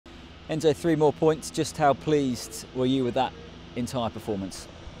Enzo, 3 more points. Just how pleased were you with that entire performance?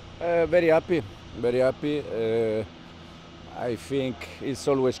 Very happy, very happy. I think it's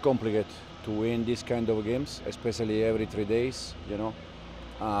always complicated to win this kind of games, especially every 3 days, you know.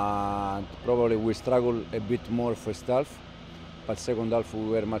 And probably we struggled a bit more first half, but second half we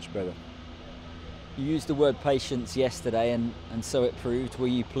were much better. You used the word patience yesterday, and so it proved. Were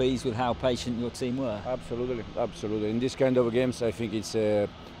you pleased with how patient your team were? Absolutely, absolutely. In this kind of games, I think it's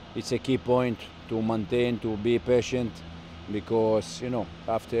a key point to maintain, to be patient, because, you know,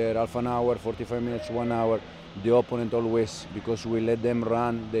 after half an hour, 45 minutes, 1 hour, the opponent always, because we let them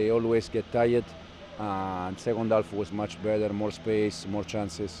run, they always get tired. And second half was much better, more space, more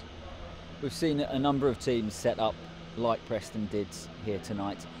chances. We've seen a number of teams set up like Preston did here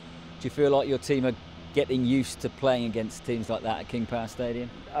tonight. Do you feel like your team are getting used to playing against teams like that at King Power Stadium?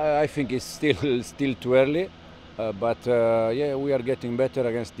 I think it's still too early, but yeah, we are getting better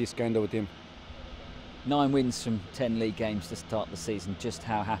against this kind of team. 9 wins from 10 league games to start the season. Just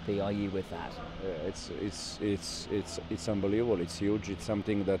how happy are you with that? It's unbelievable. It's huge. It's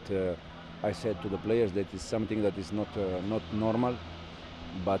something that I said to the players that is something that is not normal,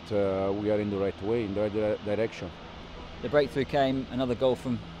 but we are in the right way, in the right direction. The breakthrough came, another goal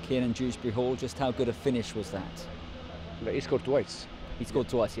from Kieran Dewsbury Hall. Just how good a finish was that? He scored twice. He scored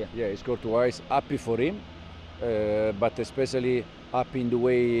twice, yeah. Yeah, he scored twice. Happy for him, but especially happy in the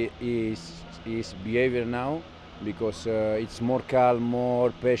way his behavior now, because it's more calm,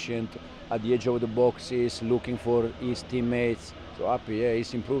 more patient. At the edge of the box, he's looking for his teammates. So happy, yeah,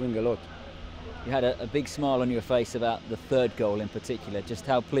 he's improving a lot. You had a big smile on your face about the third goal in particular. Just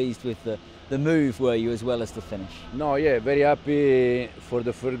how pleased with the move were you, as well as the finish? No, yeah, very happy for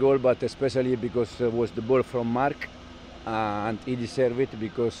the third goal, but especially because it was the ball from Mark, and he deserved it,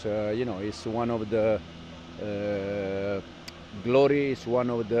 because you know, it's one of the glory, it's one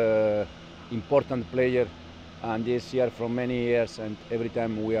of the important players, and he's here for many years, and every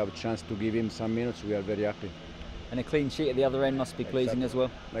time we have a chance to give him some minutes, we are very happy. And a clean sheet at the other end must be pleasing as well.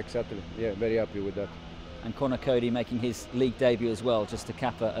 Exactly, yeah, very happy with that. And Connor Cody making his league debut as well, just to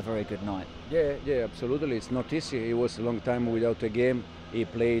cap a very good night. Yeah, absolutely. It's not easy. He was a long time without a game. He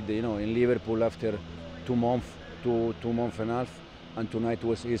played, you know, in Liverpool after 2 months, two months and a half, and tonight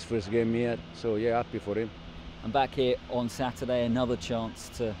was his first game here. So yeah, happy for him. And back here on Saturday, another chance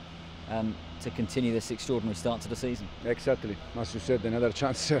to continue this extraordinary start to the season. Exactly, as you said, another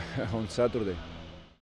chance on Saturday.